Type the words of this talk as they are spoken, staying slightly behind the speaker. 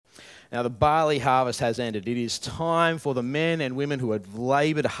Now, the barley harvest has ended. It is time for the men and women who have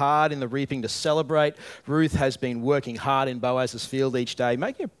laboured hard in the reaping to celebrate. Ruth has been working hard in Boaz's field each day,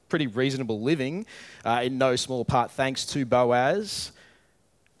 making a pretty reasonable living, in no small part thanks to Boaz.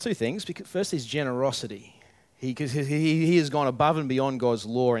 Two things. First, his generosity. He has gone above and beyond God's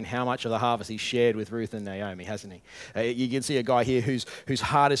law in how much of the harvest he's shared with Ruth and Naomi, hasn't he? You can see a guy here whose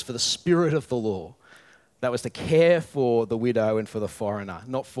heart is for the spirit of the law. That was to care for the widow and for the foreigner,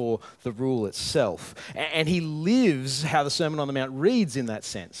 not for the rule itself. And he lives how the Sermon on the Mount reads in that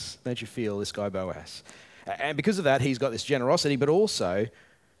sense, don't you feel, this guy Boaz? And because of that, he's got this generosity, but also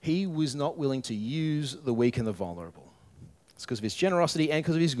he was not willing to use the weak and the vulnerable. It's because of his generosity and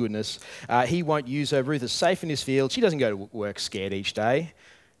because of his goodness. He won't use her. Ruth is safe in his field. She doesn't go to work scared each day,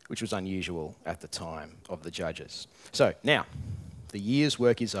 which was unusual at the time of the judges. So now, the year's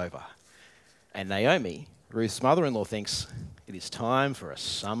work is over. And Naomi, Ruth's mother-in-law, thinks it is time for a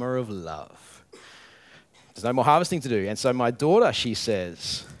summer of love. There's no more harvesting to do. And so my daughter, she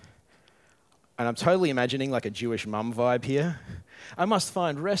says, and I'm totally imagining like a Jewish mum vibe here, I must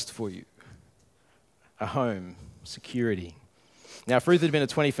find rest for you. A home, security. Now, if Ruth had been a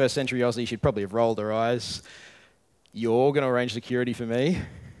 21st century Aussie, she'd probably have rolled her eyes. You're going to arrange security for me?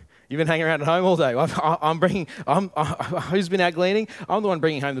 You've been hanging around at home all day. Who's been out gleaning? I'm the one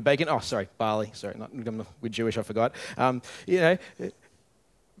bringing home the bacon. Oh, sorry, barley. Sorry, we're Jewish, I forgot. But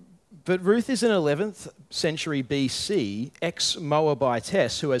Ruth is an 11th century BC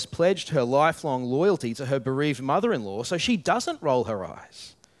ex-Moabitess who has pledged her lifelong loyalty to her bereaved mother-in-law, so she doesn't roll her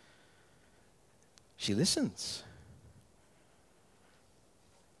eyes. She listens.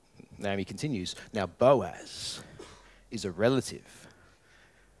 Naomi continues, now Boaz is a relative.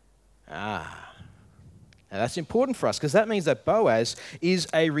 Now that's important for us because that means that Boaz is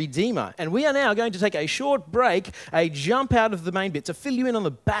a redeemer. And we are now going to take a short break, a jump out of the main bit to fill you in on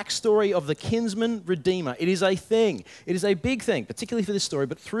the backstory of the kinsman redeemer. It is a thing. It is a big thing, particularly for this story,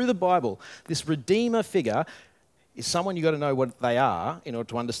 but through the Bible, this redeemer figure is someone you've got to know what they are in order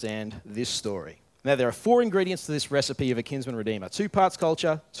to understand this story. Now, there are 4 ingredients to this recipe of a kinsman redeemer. 2 parts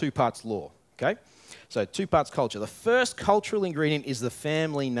culture, 2 parts law, okay? So 2 parts culture. The first cultural ingredient is the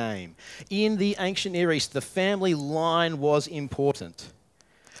family name. In the ancient Near East, the family line was important.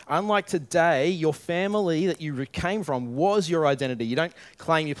 Unlike today, your family that you came from was your identity. You don't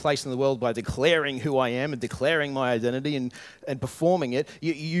claim your place in the world by declaring who I am and declaring my identity and performing it.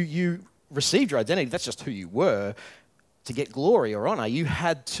 You received your identity. That's just who you were. To get glory or honor, you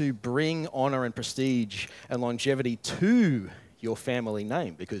had to bring honor and prestige and longevity to your family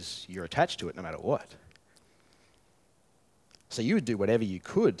name because you're attached to it no matter what. So you would do whatever you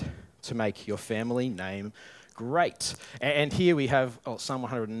could to make your family name great. And here we have Psalm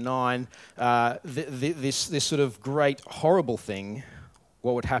 109, this sort of great, horrible thing.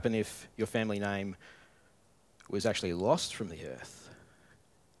 What would happen if your family name was actually lost from the earth?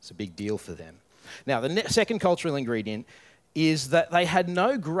 It's a big deal for them. Now, the second cultural ingredient is that they had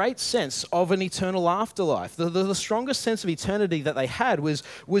no great sense of an eternal afterlife. The strongest sense of eternity that they had was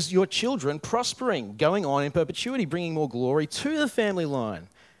your children prospering, going on in perpetuity, bringing more glory to the family line.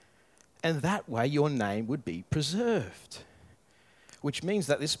 And that way your name would be preserved. Which means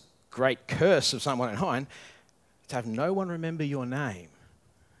that this great curse of Psalm 109, to have no one remember your name,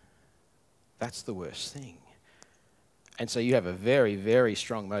 that's the worst thing. And so you have a very, very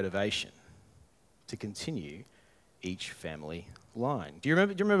strong motivation to continue each family line. Do you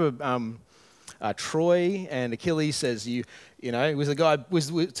remember Troy and Achilles says, it was the guy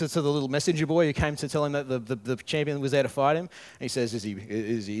to the little messenger boy who came to tell him that the champion was there to fight him. And he says, is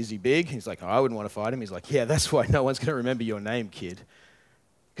he big? He's like, oh, I wouldn't want to fight him. He's like, yeah, that's why no one's going to remember your name, kid.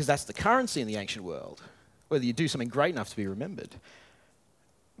 Because that's the currency in the ancient world, whether you do something great enough to be remembered.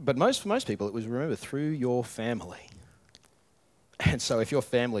 But for most people, it was remembered through your family. And so if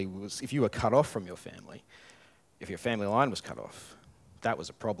you were cut off from your family, if your family line was cut off, that was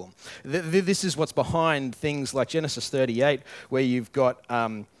a problem. This is what's behind things like Genesis 38, where you've got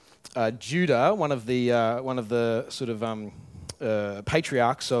Judah, one of the sort of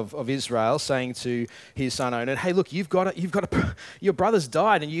patriarchs of Israel, saying to his son Onan, "Hey, look, your brother's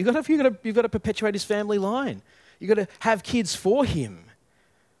died, and you've got to perpetuate his family line. You've got to have kids for him."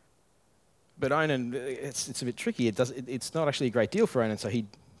 But Onan, it's a bit tricky. It's not actually a great deal for Onan, so he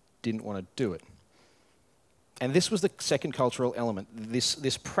didn't want to do it. And this was the second cultural element,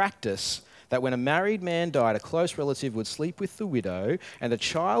 this practice that when a married man died, a close relative would sleep with the widow, and the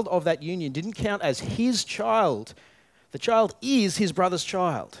child of that union didn't count as his child. The child is his brother's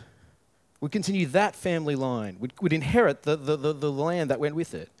child. Would continue that family line, would inherit the land that went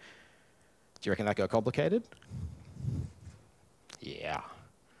with it. Do you reckon that got complicated? Yeah.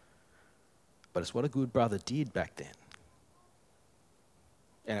 But it's what a good brother did back then.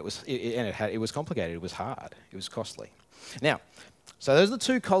 And it was complicated. It was hard. It was costly. Now, so those are the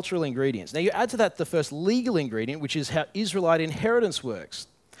two cultural ingredients. Now you add to that the first legal ingredient, which is how Israelite inheritance works.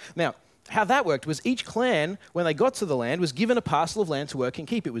 Now, how that worked was each clan, when they got to the land, was given a parcel of land to work and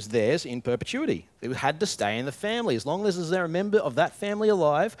keep. It was theirs in perpetuity. It had to stay in the family. As long as there's a member of that family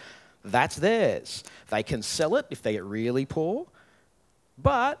alive, that's theirs. They can sell it if they get really poor,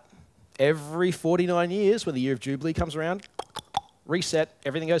 but every 49 years, when the year of Jubilee comes around, reset,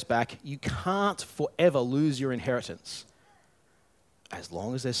 everything goes back. You can't forever lose your inheritance as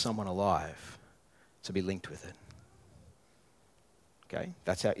long as there's someone alive to be linked with it. Okay?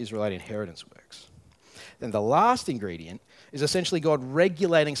 That's how Israelite inheritance works. Then the last ingredient is essentially God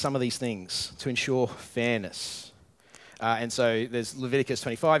regulating some of these things to ensure fairness. And so there's Leviticus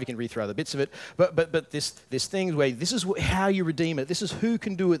 25, you can read through other bits of it, but this thing where this is how you redeem it, this is who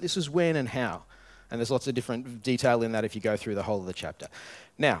can do it, this is when and how. And there's lots of different detail in that if you go through the whole of the chapter.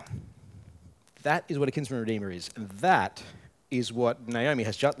 Now, that is what a kinsman redeemer is, and that is what Naomi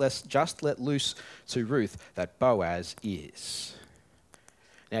has just let loose to Ruth, that Boaz is.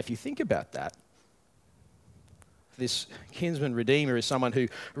 Now, if you think about that, this kinsman redeemer is someone who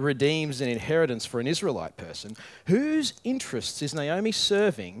redeems an inheritance for an Israelite person. Whose interests is Naomi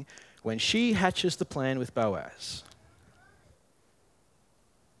serving when she hatches the plan with Boaz?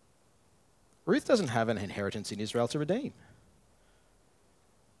 Ruth doesn't have an inheritance in Israel to redeem.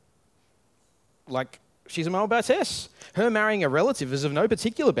 Like, she's a Moabitess. Her marrying a relative is of no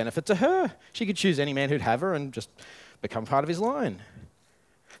particular benefit to her. She could choose any man who'd have her and just become part of his line.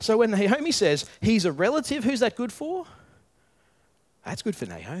 So when Naomi says, he's a relative, who's that good for? That's good for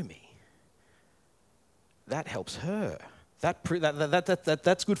Naomi. That helps her.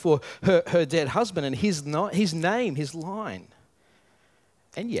 That's good for her dead husband and his name, his line.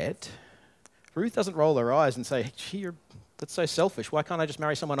 And yet, Ruth doesn't roll her eyes and say, gee, that's so selfish. Why can't I just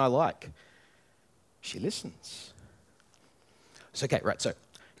marry someone I like? She listens. So, okay, right, so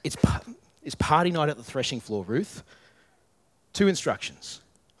it's party night at the threshing floor, Ruth. 2 instructions.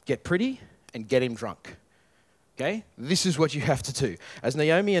 Get pretty and get him drunk. Okay? This is what you have to do. As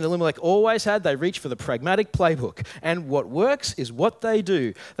Naomi and Elimelech always had, they reach for the pragmatic playbook. And what works is what they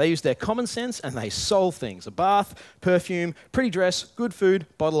do. They use their common sense and they solve things. A bath, perfume, pretty dress, good food,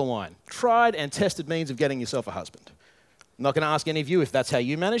 bottle of wine. Tried and tested means of getting yourself a husband. I'm not going to ask any of you if that's how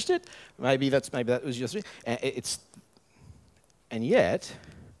you managed it. Maybe that was just it. And yet,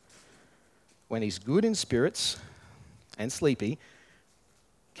 when he's good in spirits and sleepy,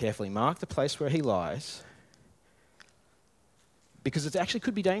 carefully mark the place where he lies, because it actually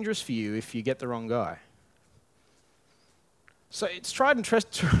could be dangerous for you if you get the wrong guy. So it's tried and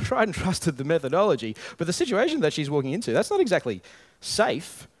trusted the methodology, but the situation that she's walking into, that's not exactly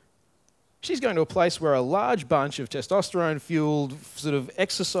safe. She's going to a place where a large bunch of testosterone-fueled, sort of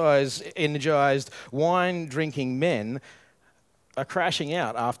exercise-energized, wine-drinking men are crashing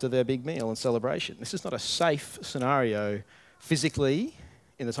out after their big meal and celebration. This is not a safe scenario physically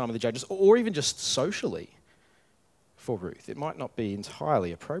in the time of the judges, or even just socially for Ruth. It might not be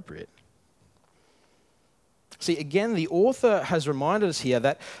entirely appropriate. See, again, the author has reminded us here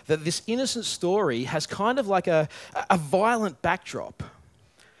that this innocent story has kind of like a violent backdrop.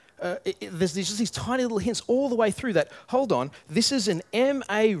 There's just these tiny little hints all the way through that, hold on, this is an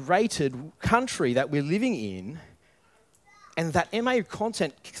MA-rated country that we're living in, and that MA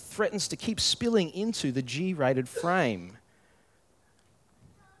content threatens to keep spilling into the G-rated frame.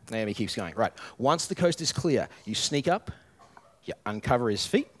 Naomi keeps going. Right, once the coast is clear, you sneak up, you uncover his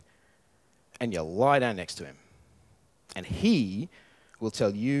feet, and you lie down next to him. And he will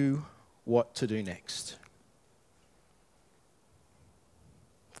tell you what to do next.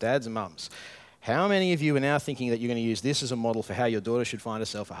 Dads and mums, how many of you are now thinking that you're going to use this as a model for how your daughter should find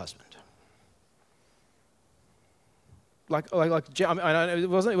herself a husband? I know it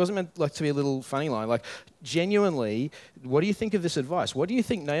wasn't meant like to be a little funny line. Like, genuinely, what do you think of this advice? What do you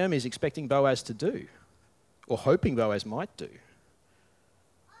think Naomi is expecting Boaz to do, or hoping Boaz might do?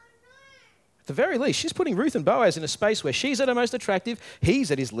 At the very least, she's putting Ruth and Boaz in a space where she's at her most attractive,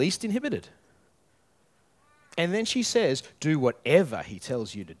 he's at his least inhibited. And then she says, do whatever he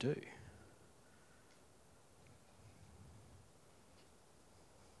tells you to do.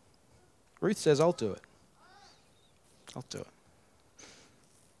 Ruth says, I'll do it. I'll do it.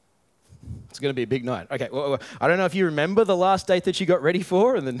 It's going to be a big night. Okay, well, I don't know if you remember the last date that you got ready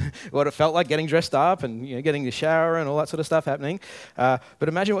for and then what it felt like getting dressed up and getting the shower and all that sort of stuff happening. But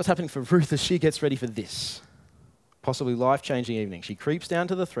imagine what's happening for Ruth as she gets ready for this possibly life-changing evening. She creeps down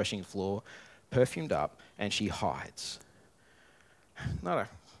to the threshing floor, perfumed up, and she hides.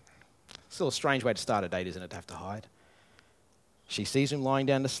 Still a strange way to start a date, isn't it, to have to hide? She sees him lying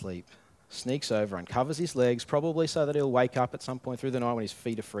down to sleep, sneaks over, uncovers his legs, probably so that he'll wake up at some point through the night when his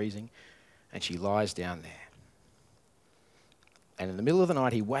feet are freezing, and she lies down there. And in the middle of the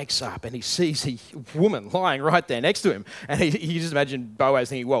night, he wakes up and he sees a woman lying right there next to him. And he just imagine Boaz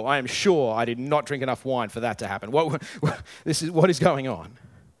thinking, well, I am sure I did not drink enough wine for that to happen. What is going on?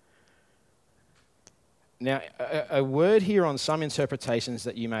 Now, a word here on some interpretations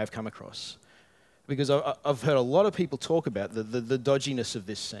that you may have come across, because I've heard a lot of people talk about the dodginess of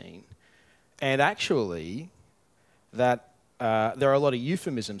this scene. And actually, that there are a lot of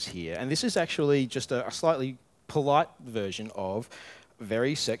euphemisms here. And this is actually just a slightly polite version of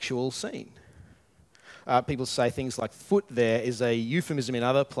very sexual scene. People say things like foot there is a euphemism in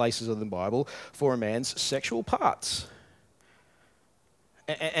other places of the Bible for a man's sexual parts.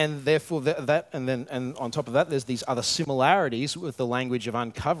 And therefore, and on top of that, there's these other similarities with the language of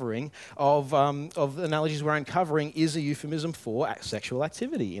uncovering, of analogies where uncovering is a euphemism for sexual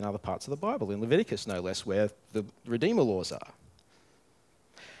activity in other parts of the Bible, in Leviticus no less, where the Redeemer laws are.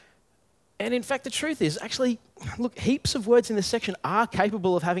 And in fact, the truth is, actually, look, heaps of words in this section are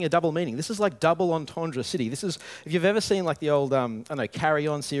capable of having a double meaning. This is like double entendre city. This is, if you've ever seen like the old, Carry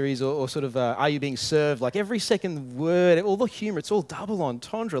On series or sort of Are You Being Served? Like every second word, all the humor, it's all double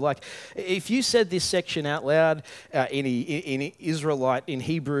entendre. Like if you said this section out loud in Israelite, in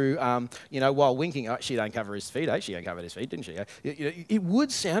Hebrew, while winking, oh, she don't cover his feet, eh? She uncovered his feet, didn't she? It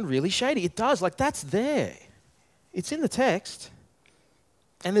would sound really shady. It does. Like that's there. It's in the text.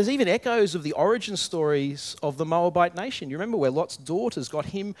 And there's even echoes of the origin stories of the Moabite nation. You remember where Lot's daughters got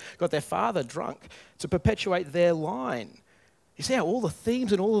their father drunk to perpetuate their line. You see how all the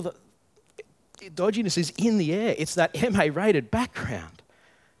themes and all of the dodginess is in the air. It's that MA-rated background.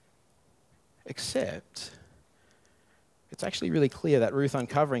 Except, it's actually really clear that Ruth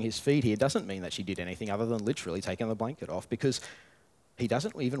uncovering his feet here doesn't mean that she did anything other than literally taking the blanket off, because he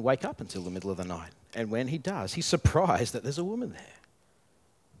doesn't even wake up until the middle of the night. And when he does, he's surprised that there's a woman there.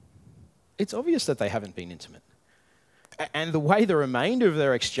 It's obvious that they haven't been intimate. And the way the remainder of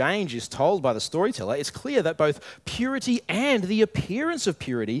their exchange is told by the storyteller, it's clear that both purity and the appearance of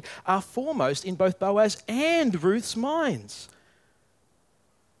purity are foremost in both Boaz and Ruth's minds.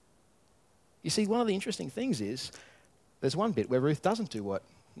 You see, one of the interesting things is there's one bit where Ruth doesn't do what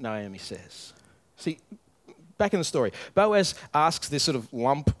Naomi says. See, back in the story, Boaz asks this sort of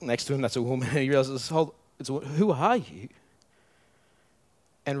lump next to him that's a woman, and he realizes, who are you?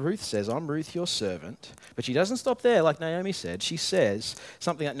 And Ruth says, I'm Ruth, your servant. But she doesn't stop there like Naomi said. She says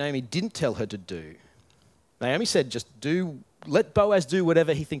something that Naomi didn't tell her to do. Naomi said, let Boaz do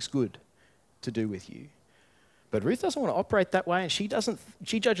whatever he thinks good to do with you. But Ruth doesn't want to operate that way, and she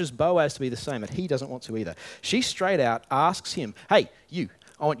judges Boaz to be the same, but he doesn't want to either. She straight out asks him, hey, I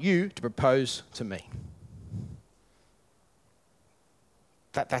want you to propose to me.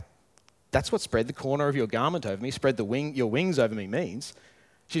 That's what spread the corner of your garment over me, spread your wings over me means.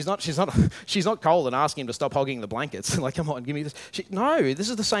 She's not cold and asking him to stop hogging the blankets. Like, come on, give me this. No, this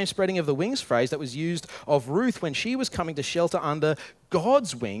is the same spreading of the wings phrase that was used of Ruth when she was coming to shelter under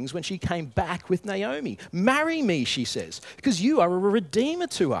God's wings when she came back with Naomi. Marry me, she says, because you are a redeemer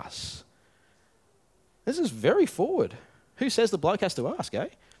to us. This is very forward. Who says the bloke has to ask, eh?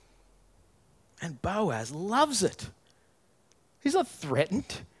 And Boaz loves it. He's not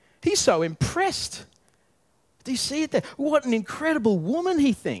threatened. He's so impressed. Do you see it there? What an incredible woman,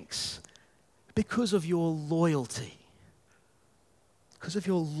 he thinks, because of your loyalty. Because of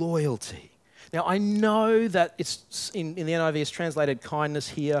your loyalty. Now, I know that it's in the NIV it's translated kindness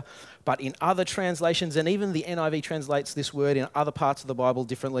here, but in other translations, and even the NIV translates this word in other parts of the Bible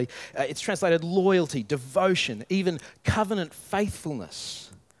differently, it's translated loyalty, devotion, even covenant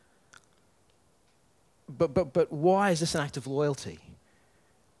faithfulness. But why is this an act of loyalty?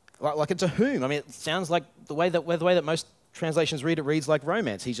 Like to whom? I mean, it sounds like the way that most translations read it reads like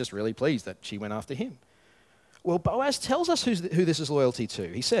romance. He's just really pleased that she went after him. Well, Boaz tells us who this is loyalty to.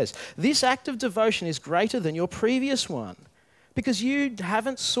 He says, this act of devotion is greater than your previous one because you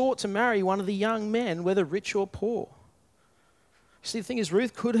haven't sought to marry one of the young men, whether rich or poor. See, the thing is,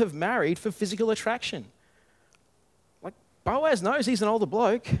 Ruth could have married for physical attraction. Like, Boaz knows he's an older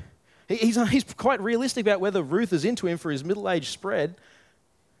bloke. He's quite realistic about whether Ruth is into him for his middle-aged spread.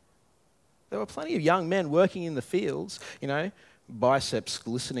 There were plenty of young men working in the fields, biceps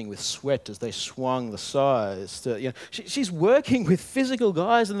glistening with sweat as they swung the scythes. She's working with physical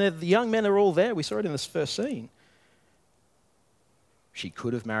guys, and the young men are all there. We saw it in this first scene. She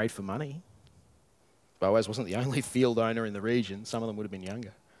could have married for money. Boaz wasn't the only field owner in the region. Some of them would have been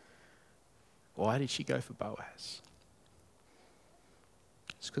younger. Why did she go for Boaz?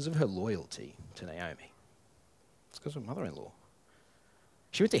 It's because of her loyalty to Naomi. It's because of her mother-in-law.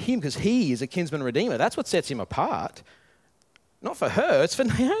 She went to him because he is a kinsman redeemer. That's what sets him apart. Not for her, it's for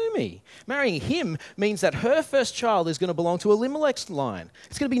Naomi. Marrying him means that her first child is going to belong to Elimelech's line.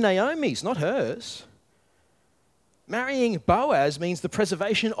 It's going to be Naomi's, not hers. Marrying Boaz means the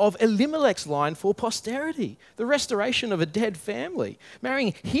preservation of Elimelech's line for posterity, the restoration of a dead family.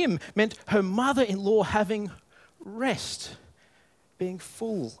 Marrying him meant her mother-in-law having rest, being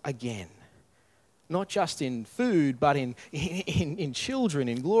full again. Not just in food, but in children,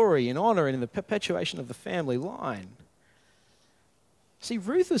 in glory, in honor, and in the perpetuation of the family line. See,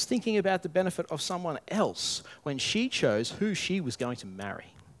 Ruth was thinking about the benefit of someone else when she chose who she was going to marry.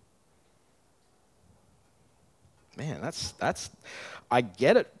 Man, that's I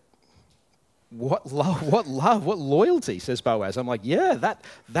get it. What love, what loyalty, says Boaz. I'm like, yeah,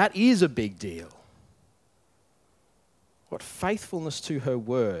 that is a big deal. What faithfulness to her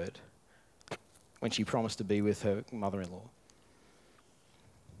word when she promised to be with her mother-in-law.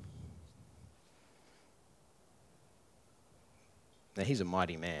 Now, he's a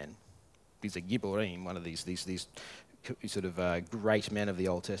mighty man. He's a Gibborim, one of these sort of great men of the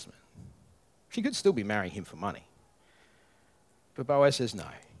Old Testament. She could still be marrying him for money. But Boaz says, no.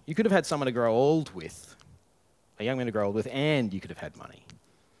 You could have had someone to grow old with, a young man to grow old with, and you could have had money.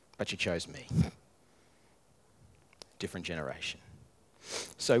 But you chose me. Different generation.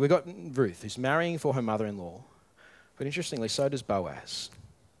 So we've got Ruth, who's marrying for her mother-in-law. But interestingly, so does Boaz.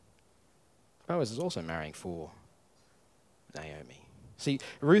 Boaz is also marrying for Naomi. See,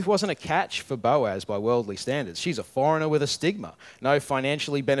 Ruth wasn't a catch for Boaz by worldly standards. She's a foreigner with a stigma. No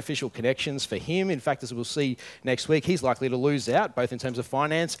financially beneficial connections for him. In fact, as we'll see next week, he's likely to lose out, both in terms of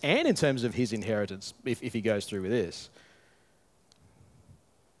finance and in terms of his inheritance, if he goes through with this.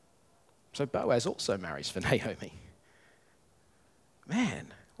 So Boaz also marries for Naomi. Man,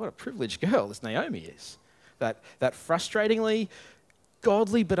 what a privileged girl this Naomi is. That frustratingly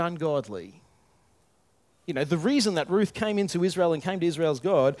godly but ungodly. You know, the reason that Ruth came into Israel and came to Israel's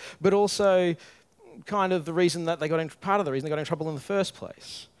God, but also kind of the reason that part of the reason they got in trouble in the first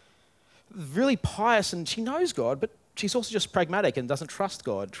place. Really pious, and she knows God, but she's also just pragmatic and doesn't trust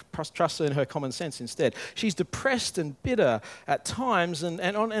God, trusts in her common sense instead. She's depressed and bitter at times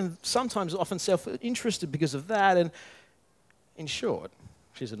and sometimes often self-interested because of that. And in short,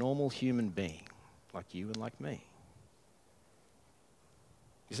 she's a normal human being like you and like me.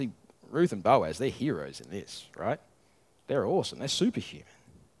 You see, Ruth and Boaz, they're heroes in this, right? They're awesome. They're superhuman.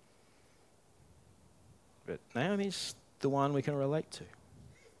 But Naomi's the one we can relate to.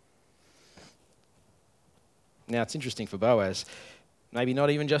 Now, it's interesting for Boaz, maybe not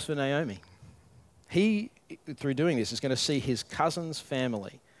even just for Naomi. He, through doing this, is going to see his cousin's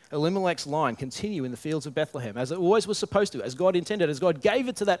family, Elimelech's line, continue in the fields of Bethlehem, as it always was supposed to, as God intended, as God gave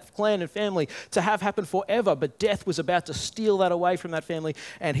it to that clan and family to have happen forever, but death was about to steal that away from that family,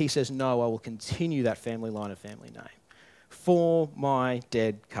 and he says, no, I will continue that family line and family name for my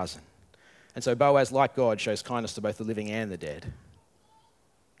dead cousin. And so Boaz, like God, shows kindness to both the living and the dead.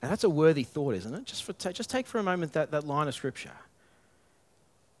 Now that's a worthy thought, isn't it? Just take for a moment that line of scripture.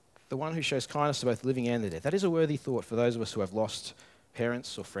 The one who shows kindness to both the living and the dead. That is a worthy thought for those of us who have lost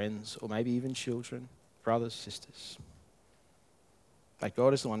parents or friends, or maybe even children, brothers, sisters. But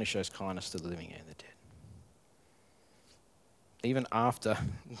God is the one who shows kindness to the living and the dead. Even after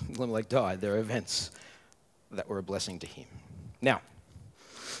Elimelech died, there are events that were a blessing to him. Now,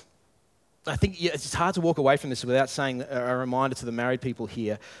 I think it's hard to walk away from this without saying a reminder to the married people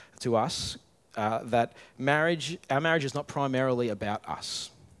here, to us, that our marriage is not primarily about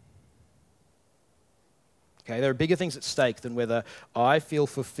us. Okay, there are bigger things at stake than whether I feel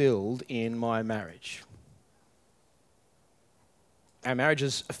fulfilled in my marriage. Our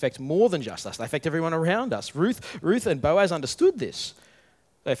marriages affect more than just us. They affect everyone around us. Ruth and Boaz understood this.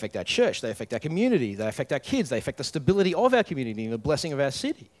 They affect our church. They affect our community. They affect our kids. They affect the stability of our community and the blessing of our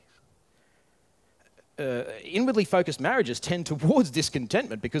city. Inwardly focused marriages tend towards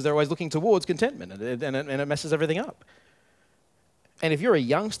discontentment because they're always looking towards contentment, and it messes everything up. And if you're a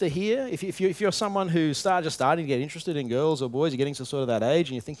youngster here, if you're someone who's just starting to get interested in girls or boys, you're getting to sort of that age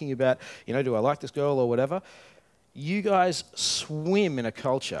and you're thinking about, do I like this girl or whatever, you guys swim in a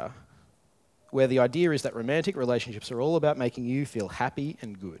culture where the idea is that romantic relationships are all about making you feel happy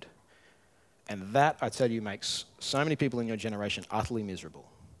and good. And that, I tell you, makes so many people in your generation utterly miserable.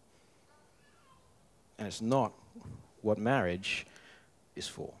 And it's not what marriage is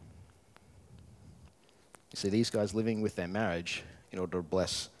for. You see, these guys living with their marriage in order to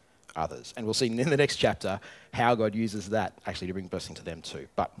bless others. And we'll see in the next chapter how God uses that actually to bring blessing to them too.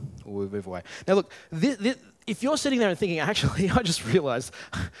 But we'll move away. Now look, if you're sitting there and thinking, actually, I just realised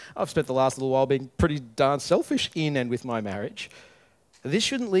I've spent the last little while being pretty darn selfish in and with my marriage, this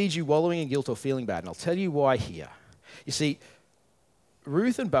shouldn't lead you wallowing in guilt or feeling bad. And I'll tell you why here. You see,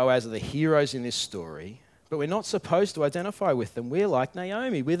 Ruth and Boaz are the heroes in this story, but we're not supposed to identify with them. We're like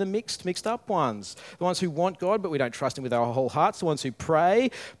Naomi. We're the mixed up ones. The ones who want God, but we don't trust him with our whole hearts. The ones who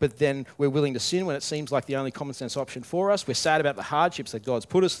pray, but then we're willing to sin when it seems like the only common sense option for us. We're sad about the hardships that God's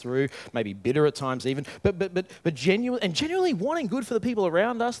put us through, maybe bitter at times even, but genuinely wanting good for the people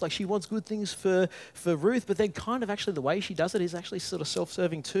around us. Like she wants good things for Ruth, but then kind of actually the way she does it is actually sort of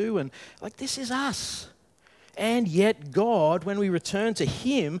self-serving too. And like, this is us. And yet God, when we return to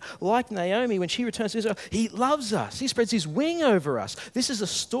him, like Naomi, when she returns to Israel, he loves us. He spreads his wing over us. This is a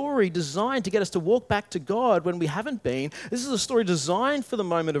story designed to get us to walk back to God when we haven't been. This is a story designed for the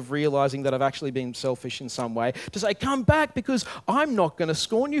moment of realizing that I've actually been selfish in some way. To say, come back because I'm not going to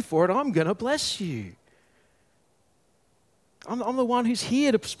scorn you for it. I'm going to bless you. I'm the one who's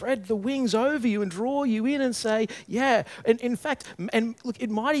here to spread the wings over you and draw you in and say, yeah. And in fact, and look, it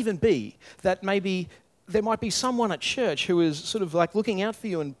might even be that maybe there might be someone at church who is sort of like looking out for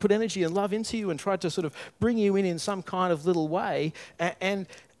you and put energy and love into you and tried to sort of bring you in some kind of little way, and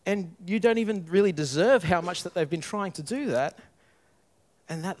you don't even really deserve how much that they've been trying to do that.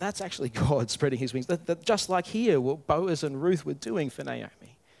 And that's actually God spreading his wings. That just like here, what Boaz and Ruth were doing for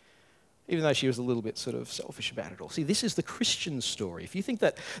Naomi, even though she was a little bit sort of selfish about it all. See, this is the Christian story. If you think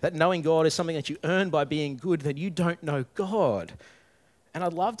that knowing God is something that you earn by being good, then you don't know God. And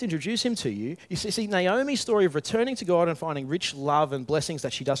I'd love to introduce him to you. You see, Naomi's story of returning to God and finding rich love and blessings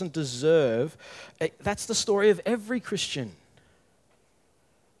that she doesn't deserve, that's the story of every Christian.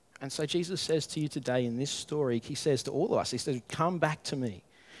 And so Jesus says to you today in this story, he says to all of us, he says, come back to me.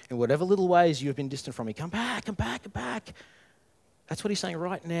 In whatever little ways you have been distant from me, come back, come back, come back. That's what he's saying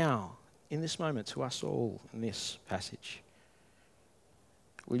right now, in this moment, to us all in this passage.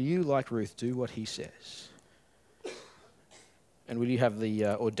 Will you, like Ruth, do what he says? And will you have the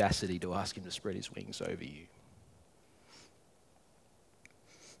audacity to ask him to spread his wings over you?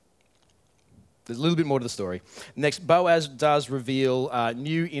 There's a little bit more to the story. Next, Boaz does reveal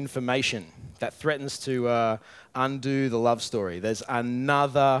new information that threatens to undo the love story. There's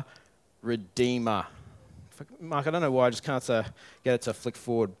another redeemer. Mark, I don't know why, I just can't get it to flick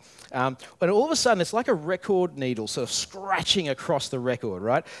forward. And all of a sudden, it's like a record needle sort of scratching across the record,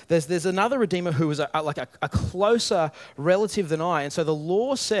 right? There's another redeemer who is like a closer relative than I. And so the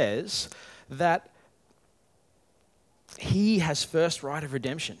law says that he has first right of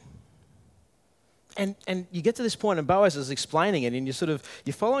redemption. And you get to this point, and Boaz is explaining it, and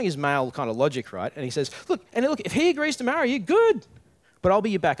you're following his male kind of logic, right? And he says, look, if he agrees to marry you, good, but I'll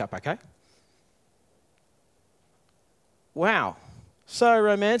be your backup, okay? Wow, so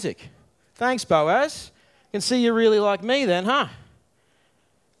romantic. Thanks, Boaz. Can see you really like me then, huh?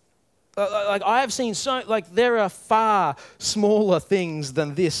 Like I have seen there are far smaller things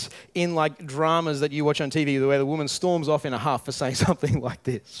than this in like dramas that you watch on TV, where the woman storms off in a huff for saying something like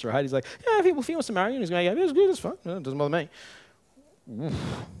this, right? He's like, yeah, if he wants to marry you, he's going to go, it's good, it's fine, no, it doesn't bother me. Oof.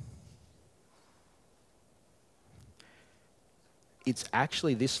 It's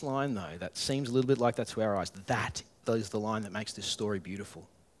actually this line, though, that seems a little bit like that to our eyes. That is the line that makes this story beautiful.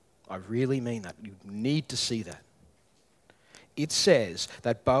 I really mean that. You need to see that. It says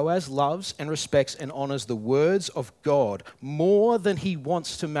that Boaz loves and respects and honors the words of God more than he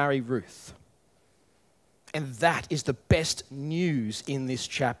wants to marry Ruth. And that is the best news in this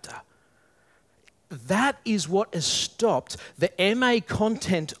chapter. That is what has stopped the MA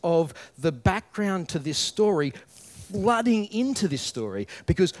content of the background to this story flooding into this story,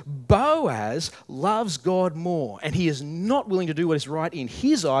 because Boaz loves God more, and he is not willing to do what is right in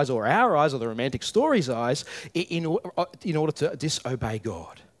his eyes or our eyes or the romantic story's eyes in order to disobey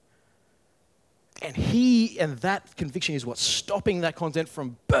God. And that conviction is what's stopping that content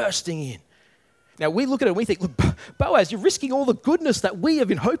from bursting in. Now, we look at it and we think, look, Boaz, you're risking all the goodness that we have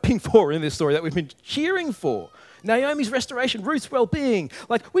been hoping for in this story, that we've been cheering for. Naomi's restoration, Ruth's well-being.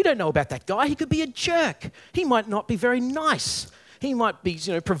 Like, we don't know about that guy. He could be a jerk. He might not be very nice. He might be,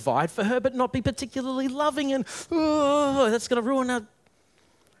 provide for her, but not be particularly loving, and that's going to ruin her.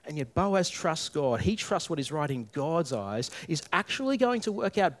 And yet Boaz trusts God. He trusts what is right in God's eyes is actually going to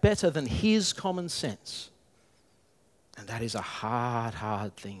work out better than his common sense. And that is a hard,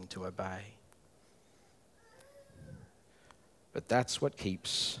 hard thing to obey. But that's what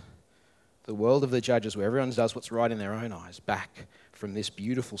keeps the world of the judges, where everyone does what's right in their own eyes, back from this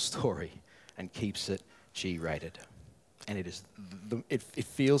beautiful story and keeps it G-rated. And it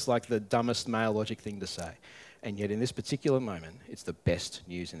feels like the dumbest male logic thing to say. And yet in this particular moment, it's the best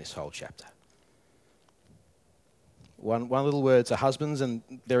news in this whole chapter. One little word to husbands, and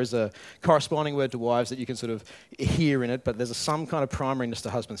there is a corresponding word to wives that you can sort of hear in it, but there's some kind of primariness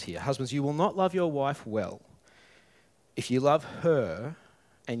to husbands here. Husbands, you will not love your wife well if you love her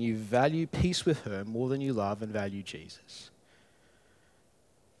and you value peace with her more than you love and value Jesus.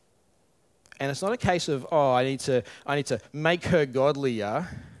 And it's not a case of, I need to make her godlier.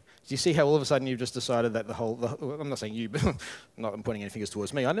 Do you see how all of a sudden you've just decided that I'm not saying you, but I'm not pointing any fingers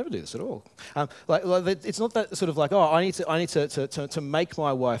towards me. I never do this at all. It's not that sort of like, I need to make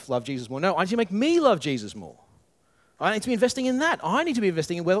my wife love Jesus more. No, I need to make me love Jesus more. I need to be investing in that. I need to be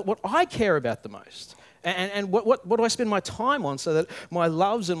investing in what I care about the most. And what do I spend my time on so that my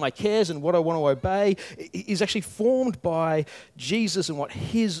loves and my cares and what I want to obey is actually formed by Jesus and what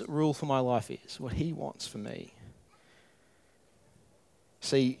his rule for my life is, what he wants for me.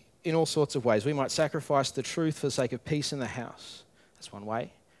 See, in all sorts of ways. We might sacrifice the truth for the sake of peace in the house. That's one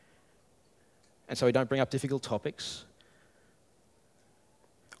way. And so we don't bring up difficult topics.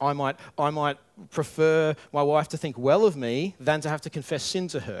 I might prefer my wife to think well of me than to have to confess sin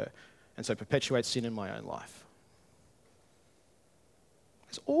to her, and so perpetuate sin in my own life.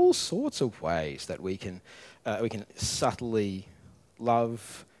 There's all sorts of ways that we can subtly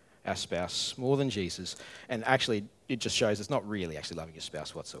love our spouse more than Jesus, and actually it just shows it's not really actually loving your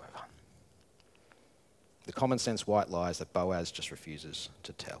spouse whatsoever. The common sense white lies that Boaz just refuses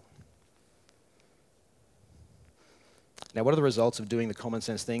to tell. Now, what are the results of doing the common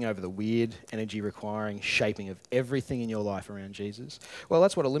sense thing over the weird, energy-requiring shaping of everything in your life around Jesus? Well,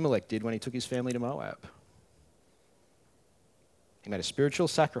 that's what Elimelech did when he took his family to Moab. He made a spiritual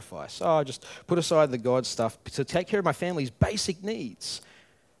sacrifice. I just put aside the God stuff to take care of my family's basic needs.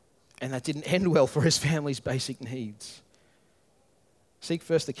 And that didn't end well for his family's basic needs. Seek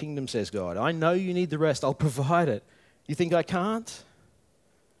first the kingdom, says God. I know you need the rest. I'll provide it. You think I can't?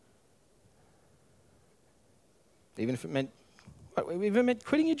 Even if it meant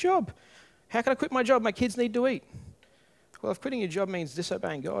quitting your job. How can I quit my job? My kids need to eat. Well, if quitting your job means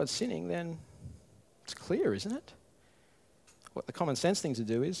disobeying God, sinning, then it's clear, isn't it? What the common sense thing to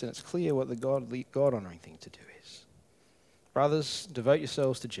do is, and it's clear what the God-honouring thing to do is. Brothers, devote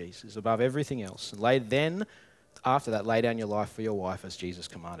yourselves to Jesus above everything else. And after that, lay down your life for your wife as Jesus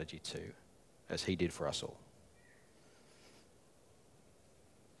commanded you to, as he did for us all.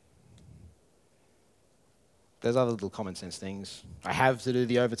 There's other little common sense things. I have to do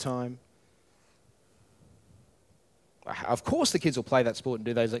the overtime. Of course the kids will play that sport and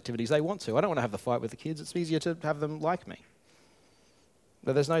do those activities they want to. I don't want to have the fight with the kids. It's easier to have them like me.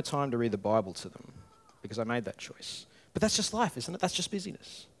 But there's no time to read the Bible to them because I made that choice. But that's just life, isn't it? That's just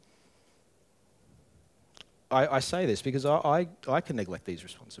busyness. I say this because I can neglect these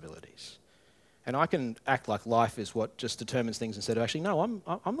responsibilities. And I can act like life is what just determines things instead of actually, no,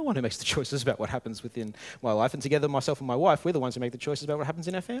 I'm the one who makes the choices about what happens within my life. And together, myself and my wife, we're the ones who make the choices about what happens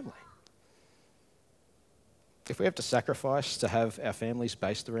in our family. If we have to sacrifice to have our families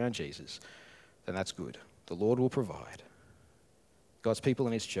based around Jesus, then that's good. The Lord will provide. God's people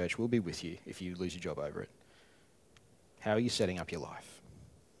in his church will be with you if you lose your job over it. How are you setting up your life?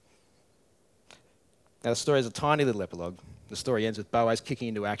 Now, the story is a tiny little epilogue. The story ends with Boaz kicking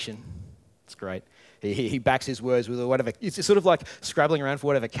into action. It's great. He backs his words with whatever. It's sort of like scrabbling around for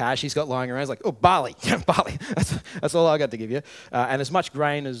whatever cash he's got lying around. It's like, oh, barley, barley. That's all I got to give you. And as much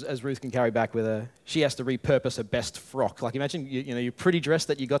grain as Ruth can carry back with her, she has to repurpose her best frock. Like imagine, your pretty dress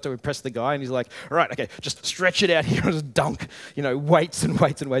that you got to impress the guy, and he's like, all right, okay, just stretch it out here and just dunk, weights and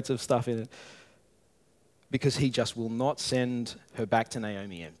weights and weights of stuff in it. Because he just will not send her back to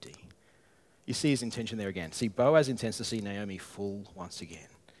Naomi empty. You see his intention there again. See, Boaz intends to see Naomi full once again.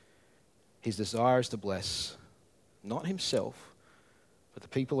 His desire is to bless not himself, but the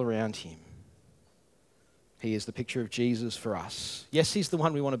people around him. He is the picture of Jesus for us. Yes, he's the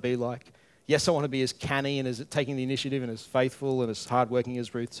one we want to be like. Yes, I want to be as canny and as taking the initiative and as faithful and as hardworking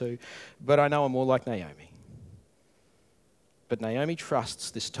as Ruth too. But I know I'm more like Naomi. But Naomi trusts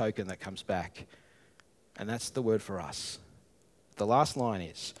this token that comes back. And that's the word for us. The last line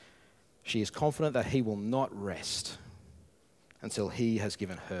is, she is confident that he will not rest until he has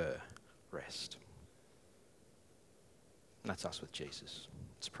given her rest. And that's us with Jesus.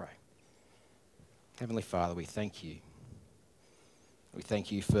 Let's pray. Heavenly Father, we thank you. We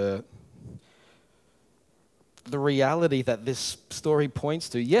thank you for the reality that this story points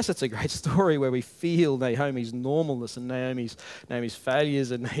to. Yes, it's a great story where we feel Naomi's normalness and Naomi's failures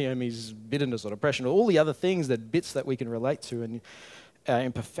and Naomi's bitterness or depression, or all the other things, bits that we can relate to and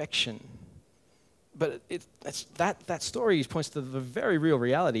imperfection. that story points to the very real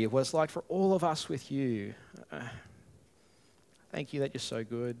reality of what it's like for all of us with you. Thank you that you're so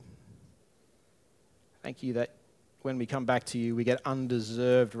good. Thank you that when we come back to you, we get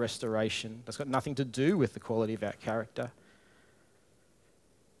undeserved restoration. That's got nothing to do with the quality of our character.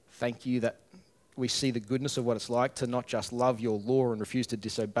 Thank you that we see the goodness of what it's like to not just love your law and refuse to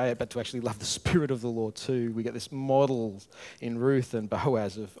disobey it, but to actually love the spirit of the law too. We get this model in Ruth and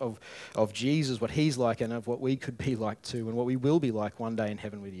Boaz of Jesus, what he's like, and of what we could be like too, and what we will be like one day in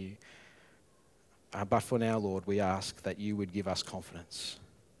heaven with you. But for now, Lord, we ask that you would give us confidence.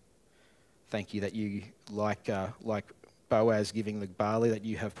 Thank you that you, like Boaz giving the barley, that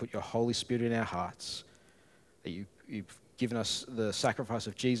you have put your Holy Spirit in our hearts, that you've given us the sacrifice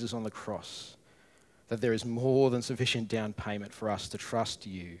of Jesus on the cross, that there is more than sufficient down payment for us to trust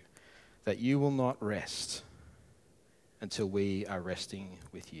you, that you will not rest until we are resting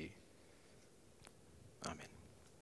with you. Amen.